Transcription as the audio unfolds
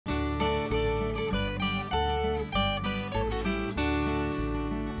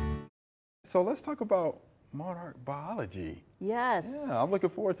So let's talk about monarch biology. Yes. Yeah, I'm looking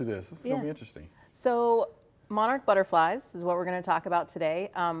forward to this. This is going to be interesting. So monarch butterflies is what we're going to talk about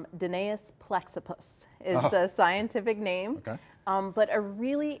today. Danaus plexippus is the scientific name. Okay. But a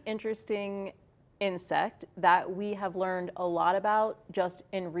really interesting insect that we have learned a lot about just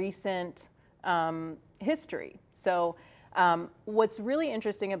in recent history. So what's really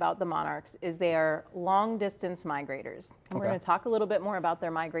interesting about the monarchs is they are long distance migrators. And we're going to talk a little bit more about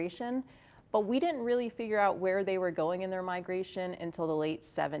their migration, but we didn't really figure out where they were going in their migration until the late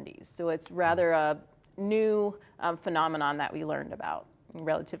 70s. So it's rather a new phenomenon that we learned about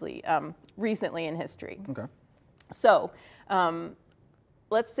relatively recently in history. Okay. So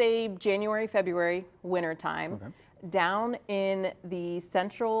let's say January, February, wintertime. Okay. Down in the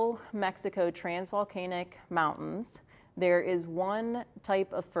central Mexico transvolcanic mountains, there is one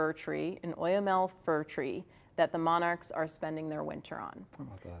type of fir tree, an Oyamel fir tree, that the monarchs are spending their winter on. How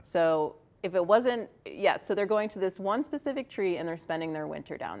about that? So if it wasn't, so they're going to this one specific tree and they're spending their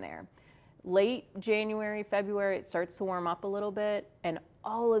winter down there. Late January, February, it starts to warm up a little bit, and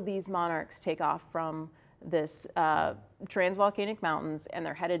all of these monarchs take off from this transvolcanic mountains, and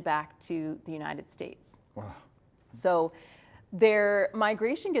they're headed back to the United States. Wow. So their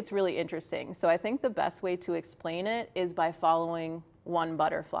migration gets really interesting. So I think the best way to explain it is by following one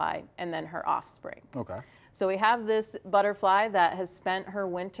butterfly and then her offspring. Okay. So we have this butterfly that has spent her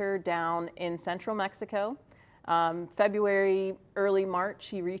winter down in central Mexico. February, early March,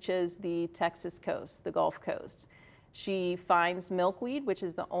 she reaches the Texas coast, the Gulf Coast. She finds milkweed, which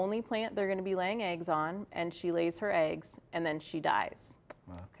is the only plant they're going to be laying eggs on, and she lays her eggs, and then she dies.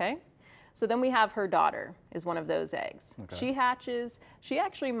 Wow. Okay? So then we have her daughter is one of those eggs. Okay. She hatches. She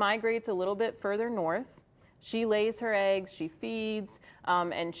actually migrates a little bit further north. She lays her eggs, she feeds,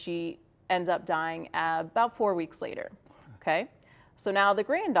 and she ends up dying about 4 weeks later. Okay? So now the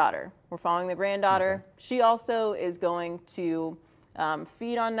granddaughter, we're following the granddaughter. Okay. She also is going to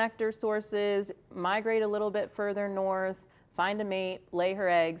feed on nectar sources, migrate a little bit further north, find a mate, lay her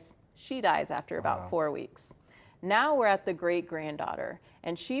eggs. She dies after about 4 weeks. Now we're at the great-granddaughter,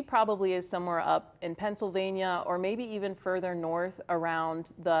 and she probably is somewhere up in Pennsylvania or maybe even further north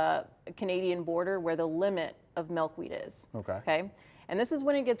around the Canadian border where the limit of milkweed is. Okay. Okay? And this is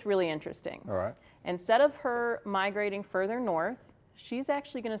when it gets really interesting. All right. Instead of her migrating further north, she's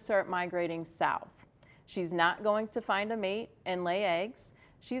actually going to start migrating south. She's not going to find a mate and lay eggs.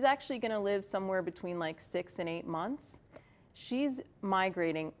 She's actually going to live somewhere between like 6 and 8 months. She's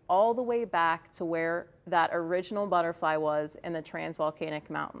migrating all the way back to where that original butterfly was in the transvolcanic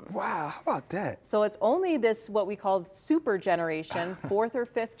mountains. Wow, how about that? So it's only this, what we call super generation, 4th or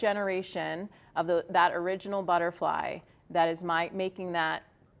 5th generation of that original butterfly that is making that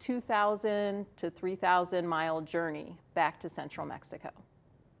 2,000 to 3,000 mile journey back to central Mexico.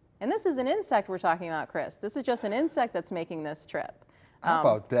 And this is an insect we're talking about, Chris. This is just an insect that's making this trip. How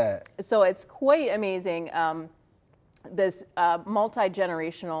about that? So it's quite amazing. This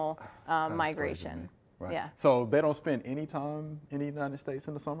multi-generational migration. Right. Yeah. So they don't spend any time in the United States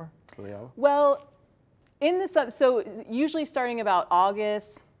in the summer? Well, in the sun, so usually starting about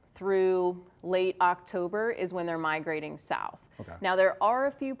August through late October is when they're migrating south. Okay. Now there are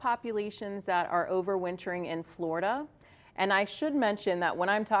a few populations that are overwintering in Florida. And I should mention that when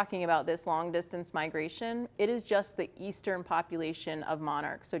I'm talking about this long distance migration, it is just the eastern population of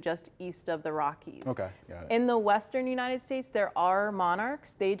monarchs, so just east of the Rockies. Okay, got it. In the western United States, there are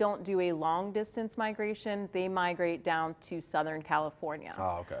monarchs. They don't do a long distance migration. They migrate down to Southern California.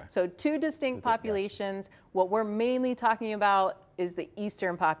 Oh, okay. So two distinct populations. Gotcha. What we're mainly talking about is the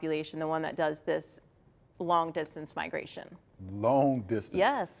eastern population, the one that does this long distance migration. Long distance.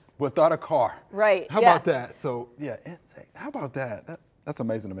 Yes. Without a car. Right. How about that? So yeah, how about that? That's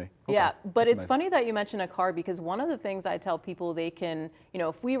amazing to me. Okay. Yeah, but it's funny that you mentioned a car because one of the things I tell people they can,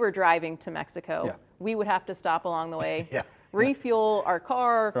 if we were driving to Mexico, we would have to stop along the way, refuel our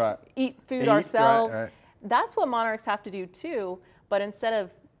car, eat food ourselves. Right. That's what monarchs have to do too, but instead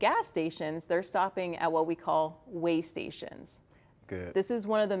of gas stations, they're stopping at what we call way stations. Good. This is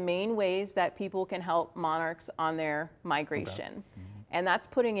one of the main ways that people can help monarchs on their migration. Okay. And that's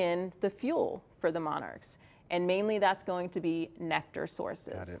putting in the fuel for the monarchs. And mainly that's going to be nectar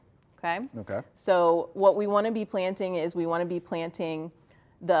sources. Got it. Okay? Okay. So what we want to be planting is we want to be planting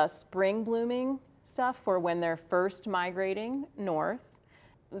the spring blooming stuff for when they're first migrating north.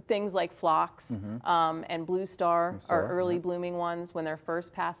 Things like phlox and blue star are early blooming ones when they're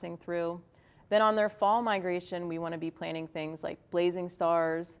first passing through. Then on their fall migration, we want to be planting things like blazing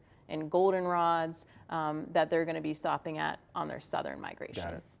stars and goldenrods that they're going to be stopping at on their southern migration.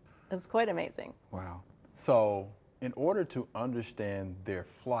 Got it. It's quite amazing. Wow. So in order to understand their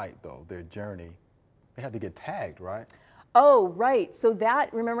flight, though, their journey, they had to get tagged, right? Oh, right. So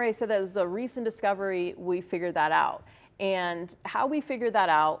that, remember I said that was a recent discovery, we figured that out. And how we figured that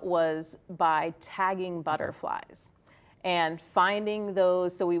out was by tagging butterflies and finding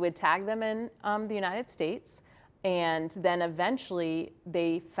those. So we would tag them in the United States, and then eventually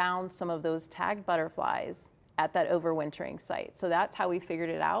they found some of those tagged butterflies at that overwintering site. So that's how we figured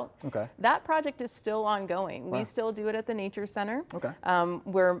it out. Okay. That project is still ongoing. Wow. We still do it at the Nature Center. Okay.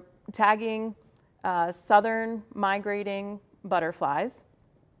 We're tagging southern migrating butterflies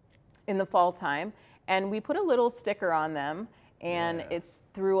in the fall time, and we put a little sticker on them, and it's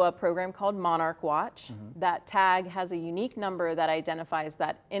through a program called Monarch Watch. That tag has a unique number that identifies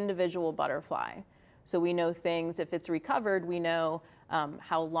that individual butterfly. So we know things, if it's recovered, we know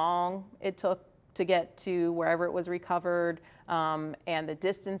how long it took to get to wherever it was recovered, and the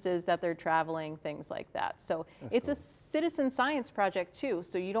distances that they're traveling, things like that. So it's a citizen science project too.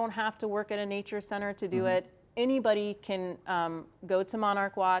 So you don't have to work at a nature center to do it. Anybody can go to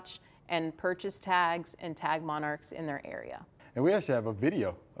Monarch Watch and purchase tags and tag monarchs in their area. And we actually have a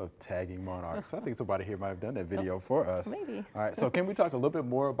video of tagging monarchs. I think somebody here might have done that video for us. Maybe. All right, so can we talk a little bit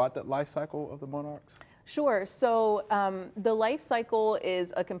more about the life cycle of the monarchs? Sure. So the life cycle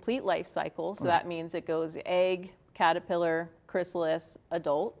is a complete life cycle. So that means it goes egg, caterpillar, chrysalis,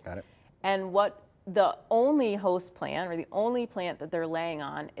 adult. Got it. And what the only host plant, or the only plant that they're laying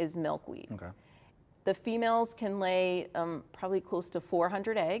on, is milkweed. Okay. The females can lay probably close to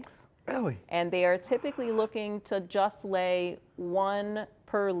 400 eggs. Really? And they are typically looking to just lay one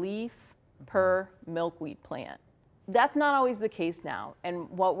per leaf per milkweed plant. That's not always the case now. And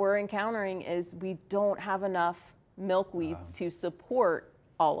what we're encountering is we don't have enough milkweeds to support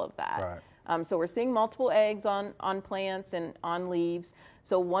all of that. Right. So we're seeing multiple eggs on plants and on leaves.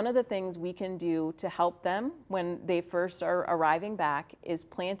 So one of the things we can do to help them when they first are arriving back is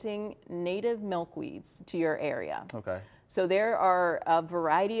planting native milkweeds to your area. Okay. So there are a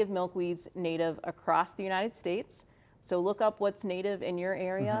variety of milkweeds native across the United States. So look up what's native in your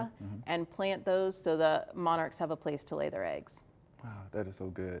area and plant those so the monarchs have a place to lay their eggs. Wow, that is so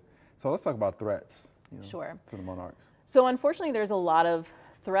good. So let's talk about threats, Sure. to the monarchs. So unfortunately, there's a lot of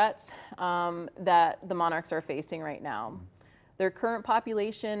threats that the monarchs are facing right now. Their current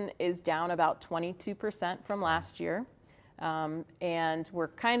population is down about 22% from last year. And we're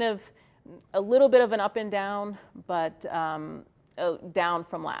kind of a little bit of an up and down, but down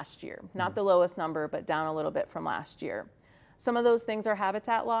from last year. Not the lowest number, but down a little bit from last year. Some of those things are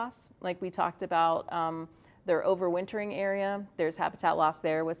habitat loss, like we talked about their overwintering area. There's habitat loss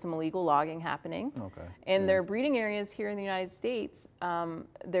there with some illegal logging happening. Okay. In their breeding areas here in the United States,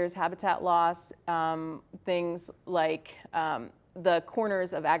 there's habitat loss, things like the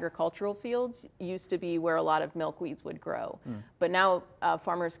corners of agricultural fields used to be where a lot of milkweeds would grow. But now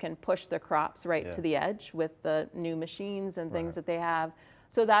farmers can push their crops right to the edge with the new machines and things that they have.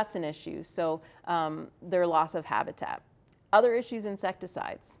 So that's an issue. So their loss of habitat. Other issues,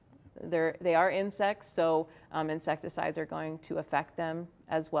 insecticides. They are insects, so insecticides are going to affect them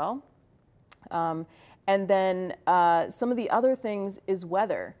as well. And then some of the other things is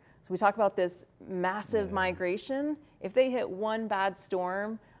weather. So we talk about this massive migration. If they hit one bad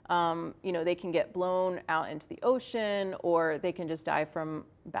storm, they can get blown out into the ocean, or they can just die from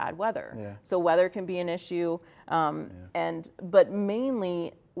bad weather. Yeah. So weather can be an issue, but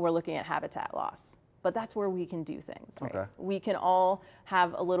mainly we're looking at habitat loss. But that's where we can do things, right? Okay. We can all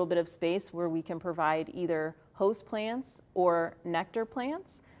have a little bit of space where we can provide either host plants or nectar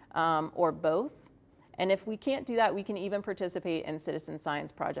plants, or both. And if we can't do that, we can even participate in citizen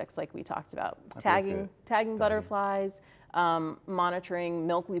science projects like we talked about. Tagging butterflies, monitoring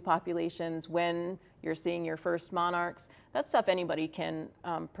milkweed populations when you're seeing your first monarchs. That's stuff anybody can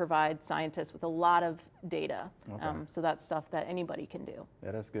provide scientists with a lot of data. So that's stuff that anybody can do.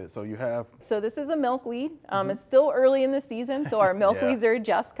 Yeah, that's good. So you have... So this is a milkweed. It's still early in the season, so our milkweeds are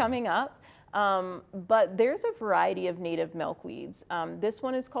just coming up. But there's a variety of native milkweeds. This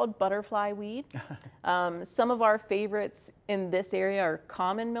one is called butterfly weed. Some of our favorites in this area are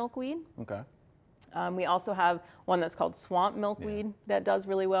common milkweed. Okay. We also have one that's called swamp milkweed that does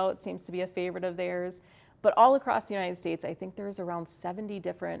really well. It seems to be a favorite of theirs. But all across the United States, I think there's around 70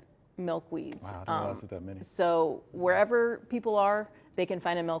 different milkweeds. Wow, I didn't realize that many. So wherever people are, they can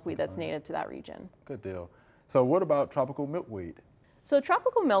find a milkweed that's native to that region. Good deal. So what about tropical milkweed? So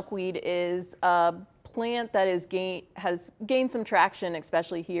tropical milkweed is a plant that has gained some traction,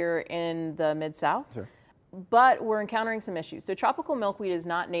 especially here in the Mid-South. Sure. But we're encountering some issues. So tropical milkweed is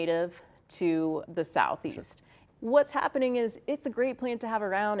not native to the Southeast. Sure. What's happening is it's a great plant to have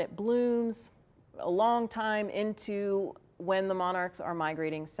around. It blooms a long time into when the monarchs are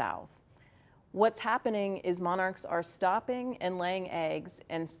migrating south. What's happening is monarchs are stopping and laying eggs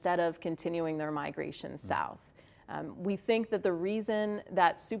instead of continuing their migration south. We think that the reason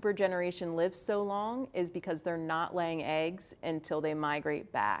that super generation lives so long is because they're not laying eggs until they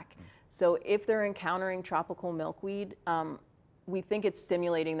migrate back. So if they're encountering tropical milkweed, we think it's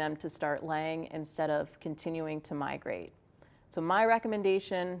stimulating them to start laying instead of continuing to migrate. So my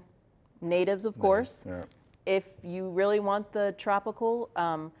recommendation, natives of course, Yeah. if you really want the tropical,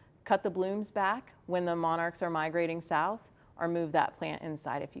 cut the blooms back when the monarchs are migrating south, or move that plant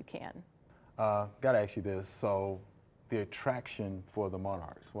inside if you can. Gotta ask you this, so the attraction for the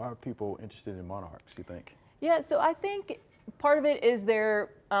monarchs, why are people interested in monarchs, you think? Yeah, so I think part of it is they're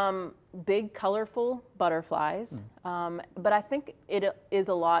big, colorful butterflies, but I think it is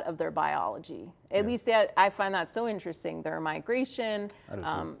a lot of their biology. At least I find that so interesting. Their migration,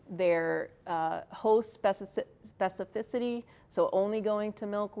 their host specificity, so only going to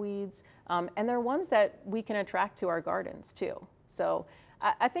milkweeds, and they're ones that we can attract to our gardens too. So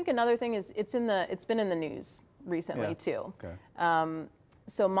I think another thing is it's been in the news recently too. Okay.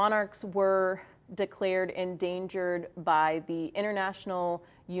 So monarchs were declared endangered by the International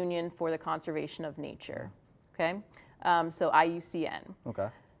Union for the Conservation of Nature, okay? So IUCN. Okay.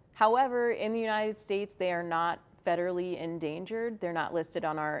 However, in the United States, they are not federally endangered. They're not listed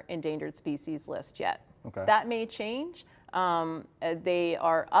on our endangered species list yet. Okay. That may change. They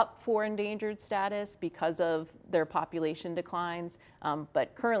are up for endangered status because of their population declines,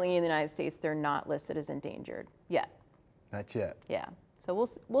 but currently in the United States, they're not listed as endangered yet. Not yet. Yeah. So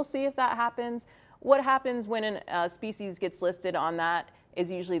we'll see if that happens. What happens when a species gets listed on that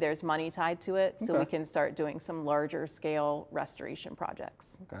is usually there's money tied to it, so we can start doing some larger scale restoration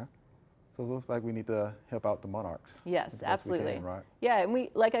projects. Okay. So it looks like we need to help out the monarchs. Yes, absolutely. Can, right? Yeah, and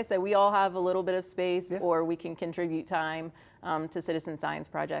like I said, we all have a little bit of space, or we can contribute time to citizen science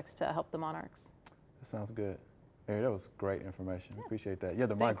projects to help the monarchs. That sounds good. Mary, that was great information. Appreciate that. Yeah,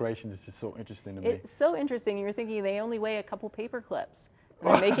 the migration is just so interesting to me. It's so interesting. You're thinking they only weigh a couple paper clips.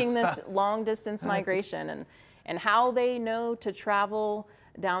 They're making this long distance migration, and how they know to travel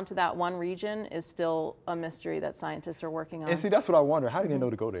down to that one region is still a mystery that scientists are working on. And see, that's what I wonder. How do they know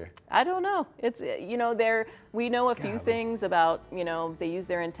to go there? I don't know. It's, we know a few things about, they use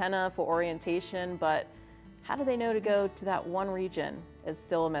their antenna for orientation, but how do they know to go to that one region is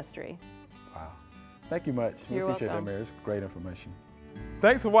still a mystery. Wow. Thank you much. We appreciate welcome. that, Mary. It's great information.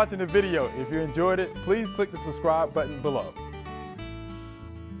 Thanks for watching the video. If you enjoyed it, please click the subscribe button below.